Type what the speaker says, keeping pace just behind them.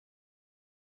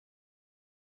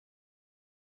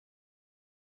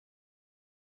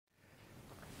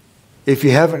If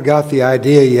you haven't got the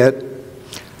idea yet,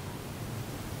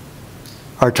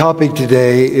 our topic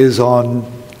today is on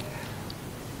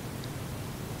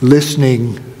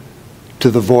listening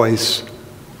to the voice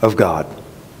of God.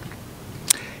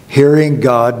 Hearing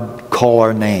God call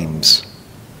our names.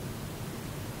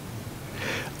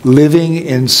 Living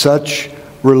in such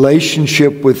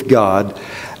relationship with God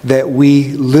that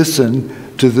we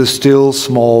listen to the still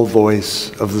small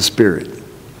voice of the Spirit.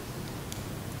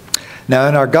 Now,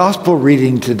 in our gospel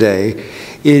reading today,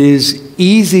 it is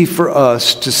easy for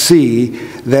us to see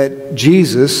that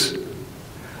Jesus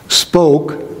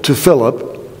spoke to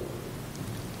Philip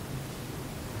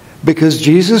because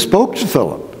Jesus spoke to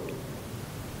Philip.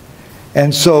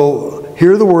 And so,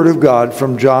 hear the word of God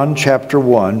from John chapter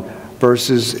 1,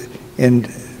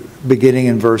 beginning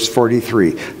in verse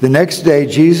 43. The next day,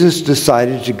 Jesus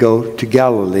decided to go to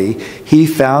Galilee. He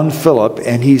found Philip,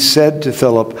 and he said to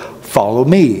Philip, "Follow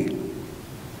me."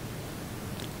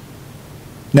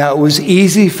 Now, it was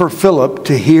easy for Philip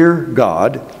to hear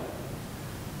God,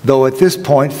 though at this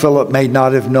point Philip may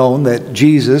not have known that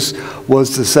Jesus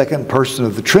was the second person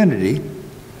of the Trinity.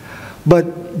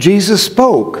 But Jesus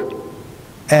spoke,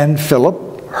 and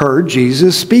Philip heard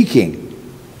Jesus speaking.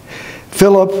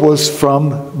 Philip was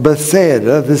from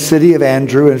Bethsaida, the city of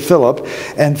Andrew and Philip,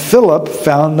 and Philip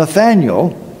found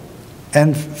Nathanael.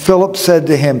 And Philip said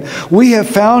to him, "We have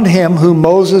found him whom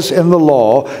Moses in the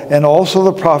law and also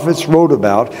the prophets wrote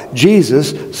about,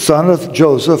 Jesus, son of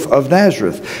Joseph of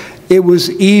Nazareth." It was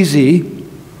easy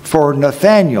for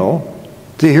Nathanael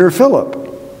to hear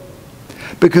Philip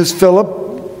because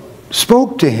Philip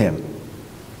spoke to him.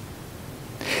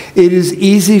 It is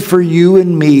easy for you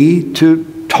and me to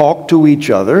talk to each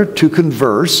other, to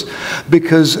converse,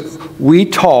 because we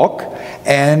talk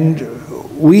and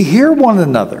we hear one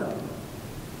another.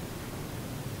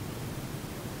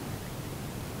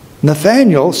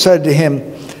 Nathanael said to him,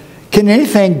 "Can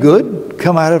anything good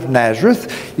come out of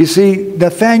Nazareth?" You see,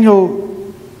 Nathanael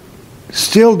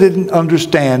still didn't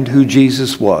understand who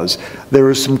Jesus was. There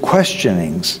were some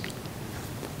questionings.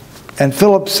 And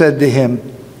Philip said to him,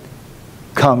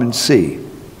 "Come and see."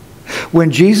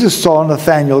 When Jesus saw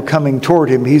Nathanael coming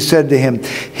toward him, he said to him,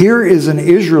 "Here is an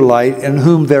Israelite in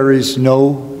whom there is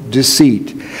no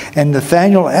deceit." And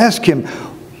Nathanael asked him,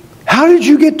 "How did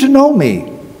you get to know me?"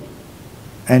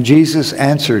 And Jesus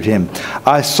answered him,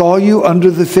 "I saw you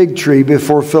under the fig tree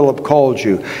before Philip called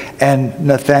you." And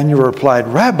Nathanael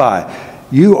replied, "Rabbi,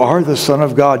 you are the Son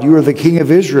of God. You are the King of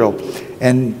Israel."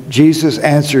 And Jesus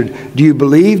answered, "Do you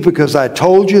believe because I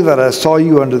told you that I saw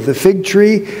you under the fig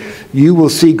tree? You will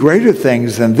see greater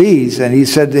things than these." And he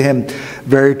said to him,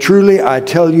 "Very truly, I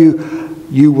tell you,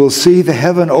 you will see the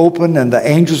heaven open and the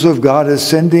angels of God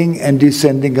ascending and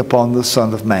descending upon the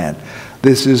Son of Man."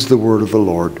 This is the word of the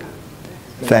Lord.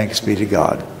 Thanks be to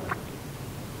God.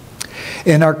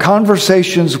 In our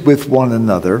conversations with one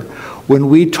another, when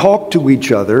we talk to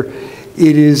each other,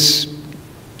 it is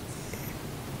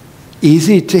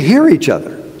easy to hear each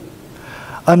other,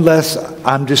 unless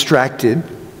I'm distracted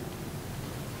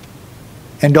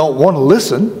and don't want to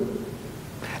listen.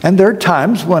 And there are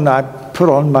times when I put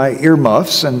on my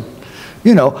earmuffs and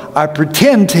I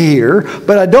pretend to hear,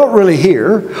 but I don't really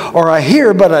hear, or I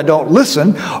hear, but I don't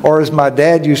listen, or as my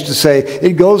dad used to say,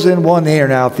 it goes in one ear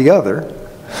and out the other.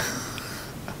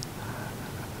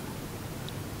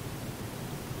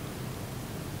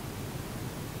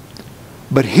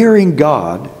 But hearing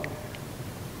God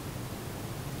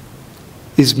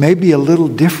is maybe a little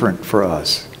different for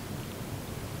us.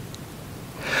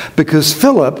 Because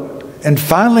Philip and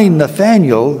finally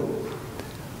Nathanael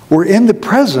were in the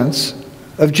presence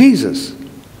of Jesus.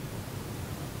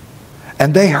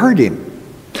 And they heard him.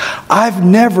 I've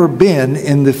never been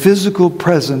in the physical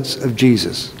presence of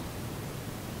Jesus.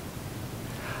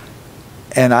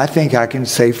 And I think I can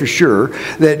say for sure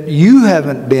that you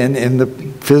haven't been in the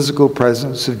physical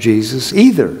presence of Jesus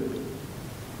either.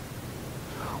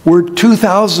 We're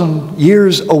 2,000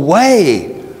 years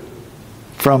away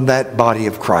from that body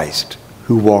of Christ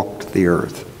who walked the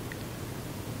earth.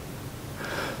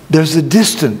 There's a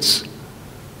distance.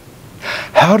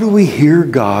 How do we hear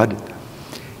God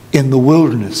in the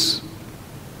wilderness?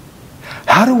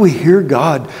 How do we hear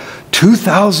God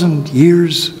 2,000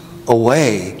 years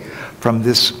away from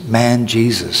this man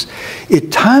Jesus?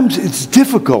 At times it's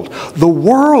difficult. The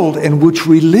world in which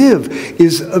we live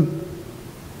is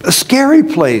a scary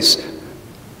place.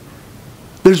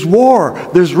 There's war.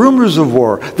 There's rumors of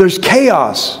war. There's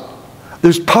chaos.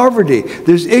 There's poverty.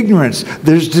 There's ignorance.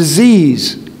 There's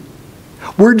disease.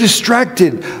 We're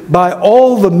distracted by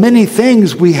all the many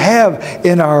things we have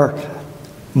in our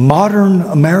modern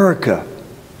America.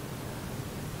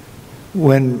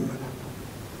 When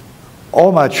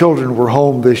All my children were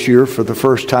home this year for the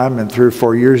first time in 3 or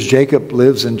 4 years. Jacob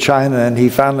lives in China, and he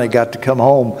finally got to come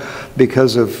home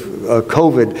because of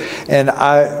COVID. And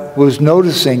I was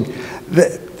noticing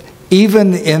that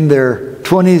even in their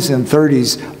 20s and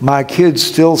 30s, my kids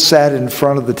still sat in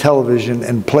front of the television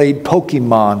and played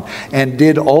Pokemon and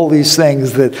did all these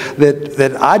things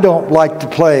that I don't like to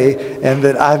play and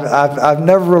that I've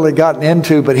never really gotten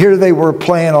into. But here they were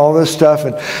playing all this stuff,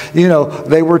 and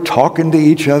they were talking to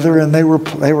each other and they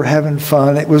were having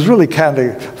fun. It was really kind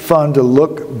of fun to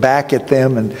look back at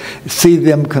them and see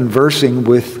them conversing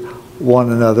with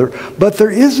one another. But there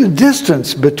is a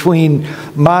distance between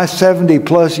my 70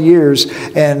 plus years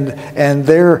and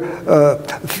their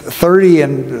 30,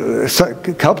 and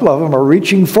a couple of them are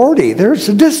reaching 40. There's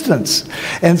a distance.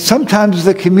 And sometimes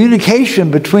the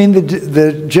communication between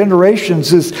the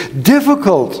generations is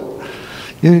difficult,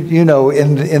 in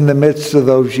the midst of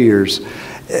those years.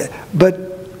 But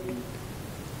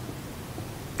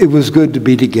it was good to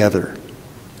be together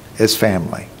as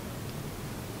family.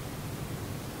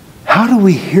 How do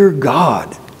we hear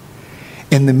God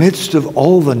in the midst of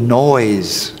all the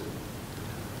noise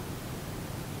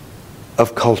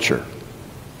of culture?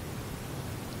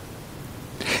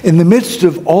 In the midst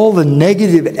of all the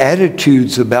negative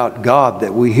attitudes about God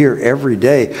that we hear every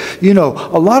day. A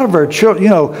lot of our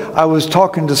children, I was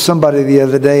talking to somebody the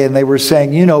other day and they were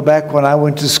saying, back when I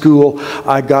went to school,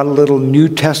 I got a little New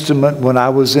Testament when I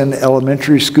was in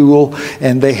elementary school,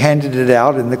 and they handed it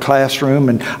out in the classroom,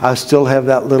 and I still have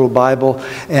that little Bible.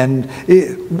 And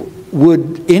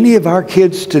would any of our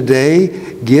kids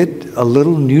today get a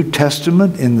little New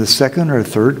Testament in the 2nd or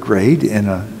 3rd grade in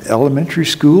an elementary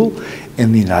school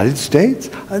in the United States?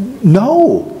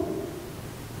 No.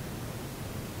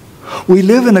 We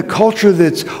live in a culture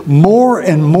that's more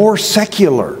and more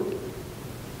secular.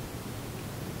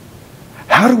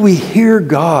 How do we hear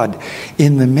God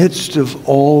in the midst of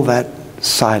all that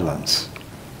silence?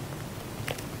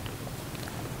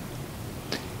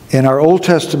 In our Old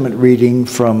Testament reading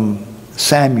from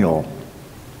Samuel,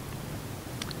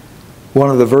 one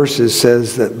of the verses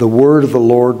says that the word of the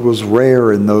Lord was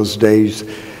rare in those days.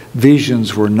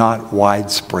 Visions were not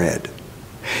widespread.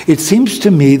 It seems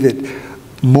to me that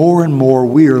more and more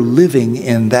we are living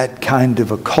in that kind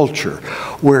of a culture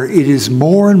where it is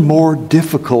more and more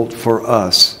difficult for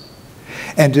us,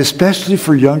 and especially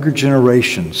for younger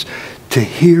generations, to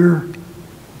hear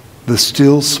the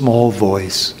still small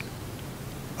voice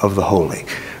of the holy.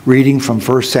 Reading from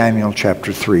 1 Samuel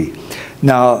chapter 3.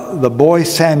 Now the boy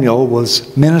Samuel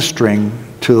was ministering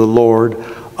to the Lord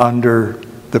under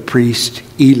the priest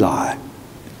Eli.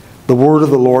 The word of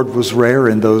the Lord was rare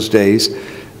in those days.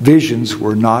 Visions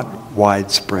were not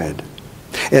widespread.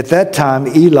 At that time,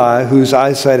 Eli, whose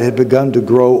eyesight had begun to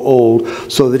grow old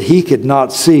so that he could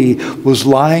not see, was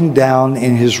lying down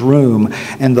in his room,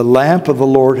 and the lamp of the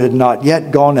Lord had not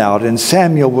yet gone out, and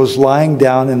Samuel was lying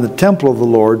down in the temple of the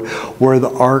Lord where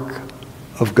the ark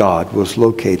of God was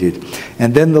located.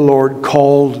 And then the Lord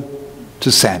called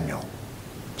to Samuel,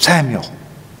 Samuel,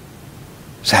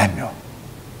 Samuel.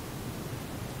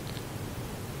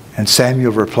 And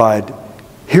Samuel replied,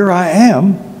 Here I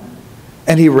am.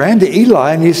 And he ran to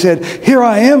Eli and he said, Here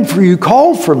I am, for you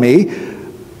called for me.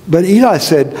 But Eli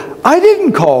said, I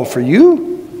didn't call for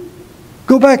you.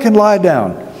 Go back and lie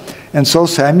down. And so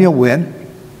Samuel went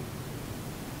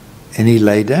and he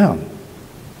lay down.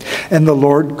 And the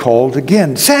Lord called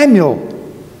again, Samuel.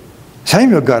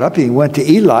 Samuel got up and he went to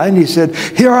Eli and he said,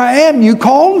 Here I am, you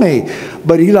called me.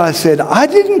 But Eli said, I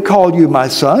didn't call you, my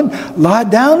son. Lie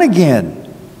down again.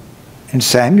 And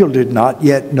Samuel did not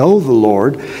yet know the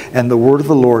Lord, and the word of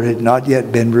the Lord had not yet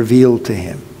been revealed to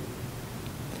him.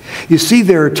 You see,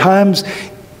 there are times,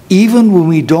 even when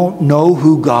we don't know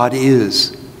who God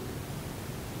is,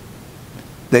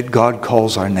 that God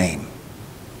calls our name.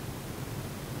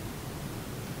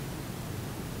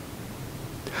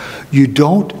 You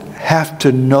don't have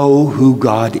to know who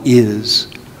God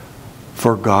is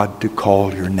for God to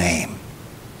call your name.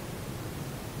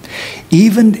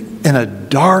 Even in a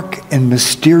dark and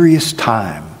mysterious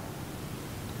time,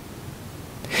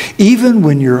 even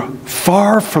when you're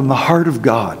far from the heart of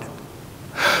God,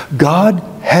 God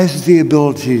has the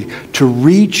ability to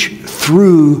reach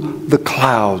through the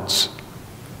clouds,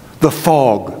 the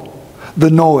fog, the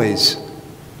noise,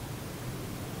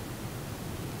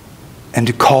 and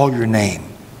to call your name.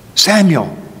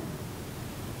 Samuel,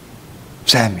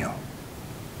 Samuel.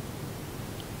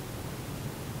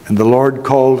 And the Lord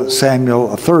called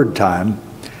Samuel a third time,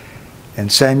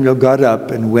 and Samuel got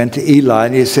up and went to Eli,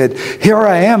 and he said, Here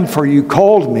I am, for you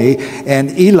called me.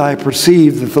 And Eli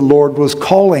perceived that the Lord was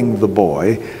calling the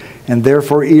boy, And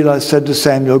therefore Eli said to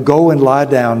Samuel, "Go and lie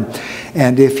down,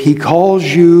 and if he calls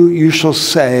you, you shall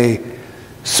say,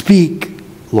 'Speak,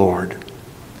 Lord,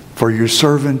 for your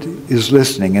servant is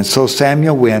listening.' And so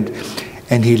Samuel went,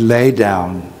 and he lay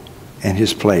down in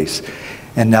his place.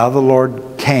 And now the Lord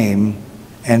came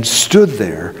and stood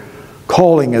there,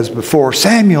 calling as before,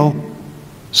 'Samuel,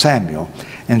 Samuel.'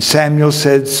 And Samuel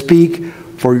said, 'Speak,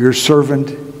 for your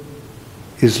servant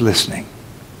is listening.'"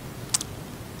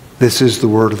 This is the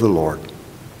word of the Lord.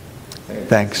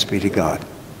 Thanks be to God.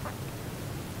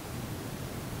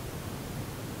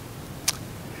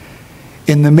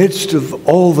 In the midst of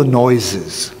all the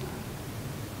noises,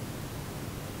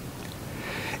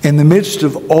 in the midst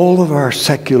of all of our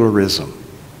secularism,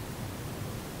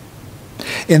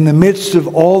 in the midst of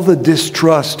all the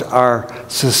distrust our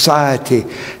society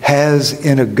has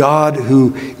in a God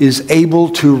who is able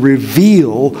to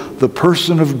reveal the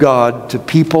person of God to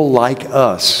people like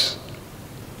us,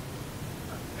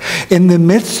 in the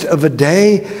midst of a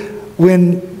day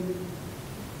when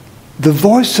the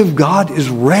voice of God is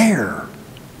rare,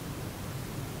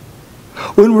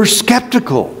 when we're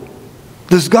skeptical.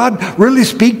 Does God really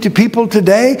speak to people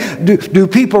today? Do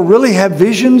people really have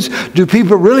visions? Do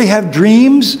people really have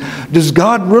dreams? Does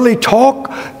God really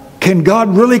talk? Can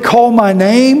God really call my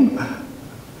name?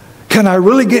 Can I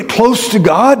really get close to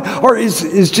God? Or is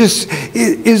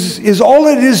all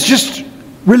it is just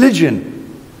religion?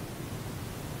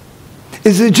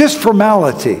 Is it just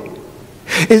formality?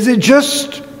 Is it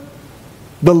just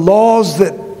the laws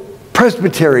that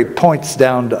presbytery points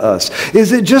down to us?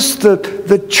 Is it just the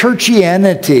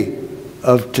churchianity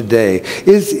of today?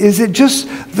 Is it just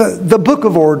the book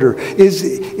of order? Is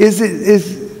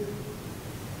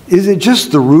it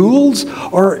just the rules?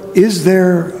 Or is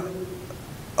there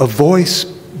a voice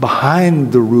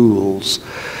behind the rules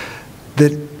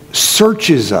that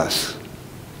searches us?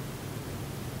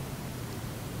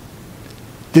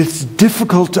 That's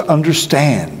difficult to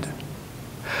understand,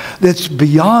 that's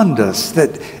beyond us,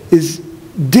 that is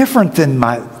different than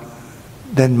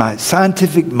my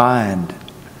scientific mind,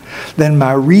 than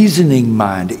my reasoning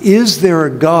mind. Is there a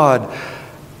God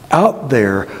out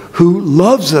there who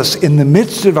loves us in the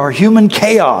midst of our human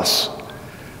chaos?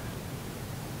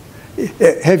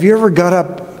 Have you ever got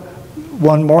up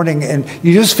one morning and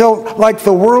you just felt like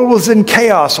the world was in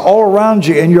chaos all around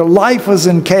you, and your life was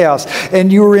in chaos,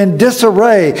 and you were in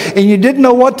disarray, and you didn't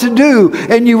know what to do,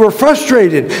 and you were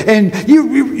frustrated, and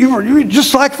you were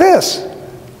just like this?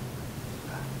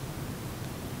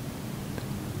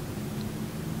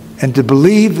 And to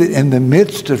believe that in the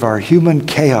midst of our human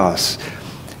chaos,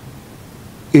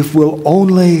 if we'll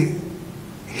only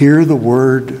hear the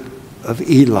word of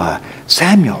Eli,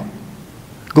 "Samuel,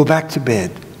 go back to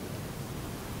bed."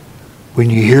 When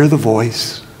you hear the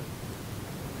voice,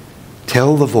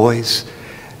 tell the voice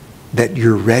that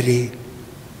you're ready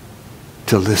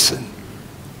to listen.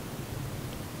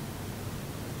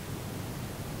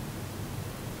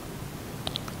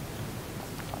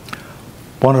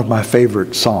 One of my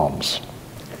favorite psalms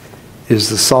is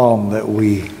the psalm that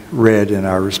we read in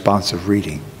our responsive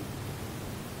reading.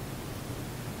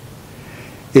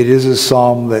 It is a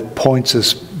psalm that points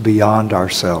us beyond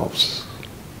ourselves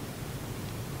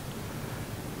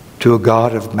to a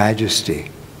God of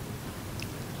majesty,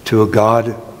 to a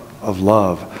God of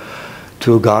love,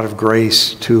 to a God of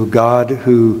grace, to a God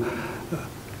who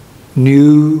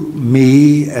knew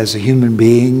me as a human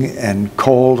being and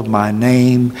called my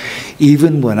name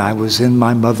even when I was in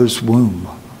my mother's womb.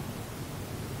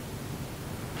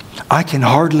 I can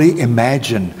hardly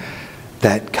imagine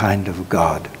that kind of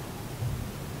God,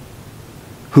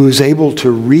 who is able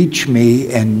to reach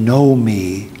me and know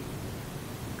me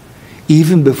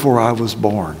even before I was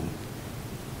born,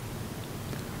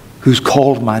 who's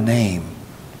called my name,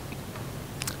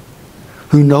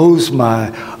 who knows my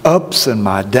ups and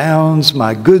my downs,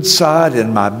 my good side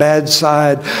and my bad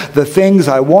side, the things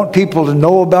I want people to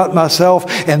know about myself,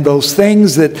 and those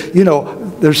things that,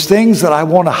 there's things that I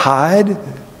want to hide.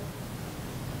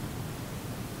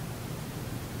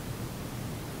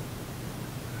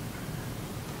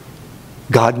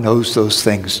 God knows those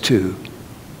things too.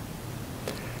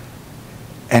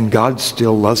 And God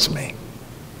still loves me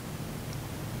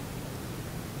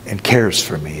and cares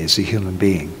for me as a human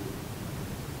being.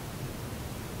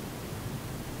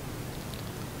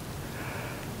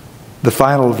 The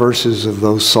final verses of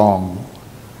this psalm,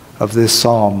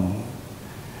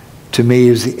 to me,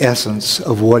 is the essence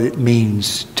of what it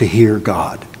means to hear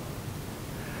God.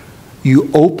 You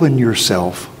open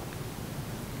yourself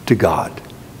to God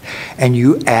and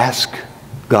you ask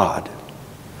God,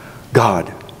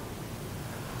 "God,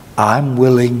 I'm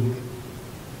willing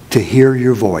to hear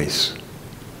your voice.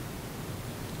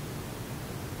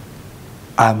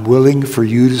 I'm willing for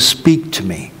you to speak to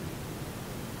me.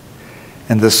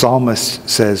 And the psalmist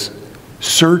says,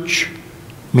 search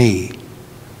me,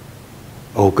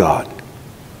 O God,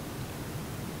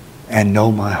 and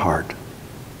know my heart.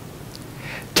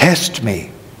 Test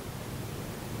me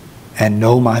and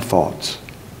know my thoughts.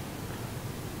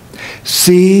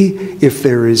 See if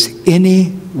there is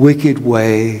any wicked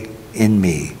way in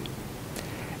me,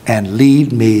 and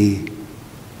lead me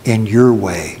in your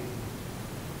way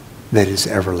that is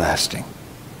everlasting.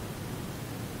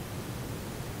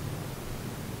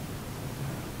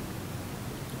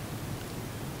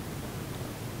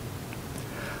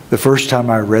 The first time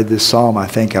I read this psalm, I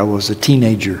think I was a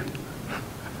teenager.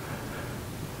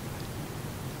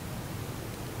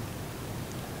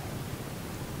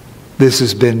 This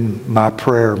has been my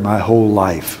prayer my whole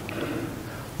life.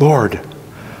 Lord,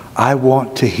 I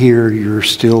want to hear your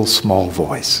still small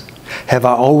voice. Have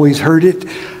I always heard it?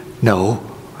 No.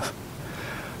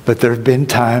 But there have been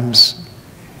times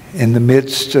in the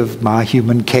midst of my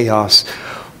human chaos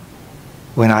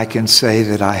when I can say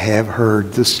that I have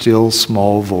heard the still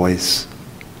small voice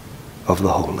of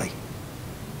the holy.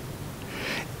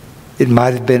 It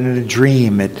might have been in a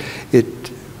dream. It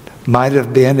might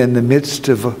have been in the midst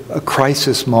of a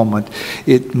crisis moment.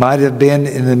 It might have been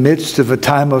in the midst of a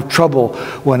time of trouble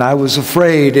when I was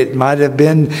afraid. It might have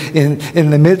been in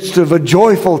the midst of a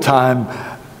joyful time.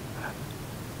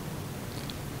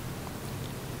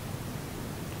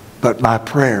 But my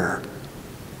prayer,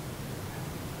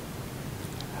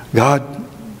 God,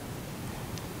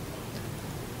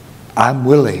 I'm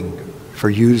willing for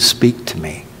you to speak to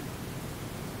me.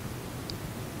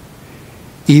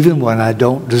 Even when I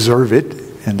don't deserve it,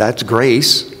 and that's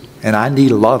grace, and I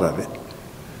need a lot of it.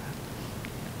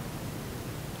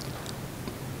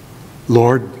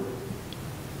 Lord,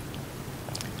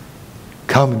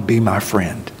 come and be my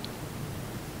friend.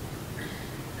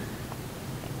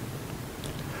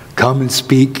 Come and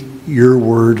speak your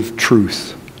word of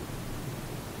truth.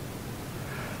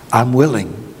 I'm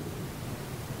willing.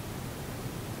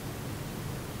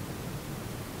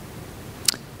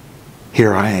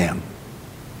 Here I am.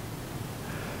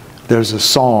 There's a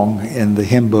song in the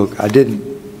hymn book. I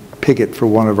didn't pick it for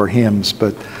one of our hymns,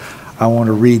 but I want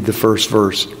to read the first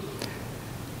verse.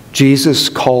 Jesus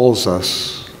calls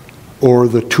us o'er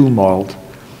the tumult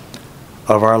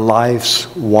of our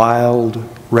life's wild,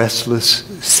 restless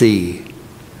sea.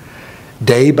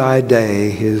 Day by day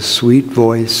his sweet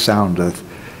voice soundeth,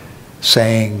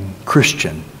 saying,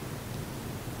 Christian,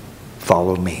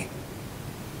 follow me.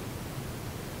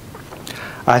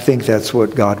 I think that's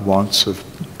what God wants of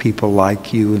people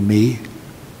like you and me.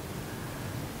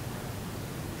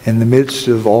 In the midst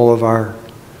of all of our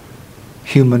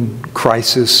human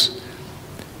crisis,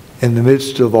 in the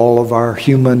midst of all of our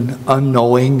human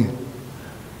unknowing,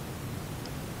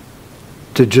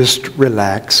 to just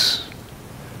relax.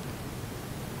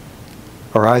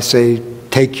 Or I say,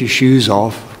 take your shoes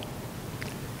off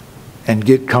and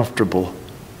get comfortable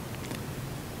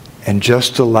and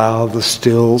just allow the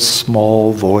still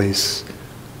small voice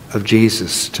of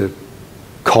Jesus to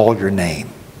call your name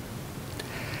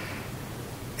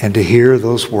and to hear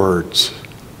those words,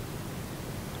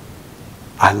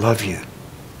 I love you.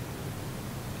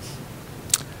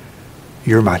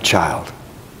 You're my child.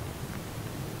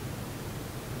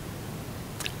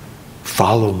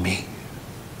 Follow me.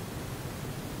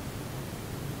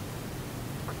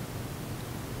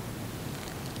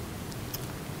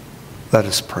 Let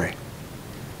us pray.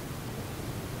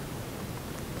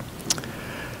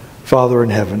 Father in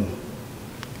heaven,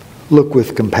 look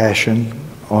with compassion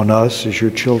on us as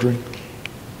your children.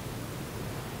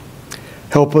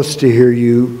 Help us to hear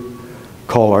you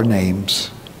call our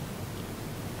names.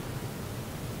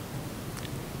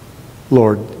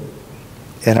 Lord,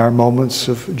 in our moments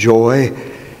of joy,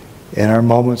 in our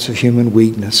moments of human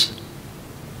weakness,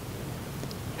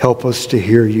 help us to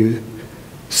hear you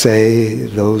say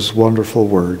those wonderful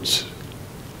words.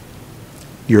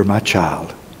 You're my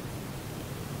child.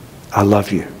 I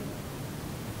love you.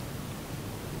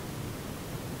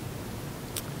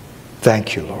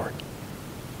 Thank you, Lord.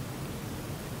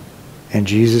 In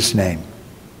Jesus' name,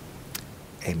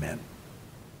 amen.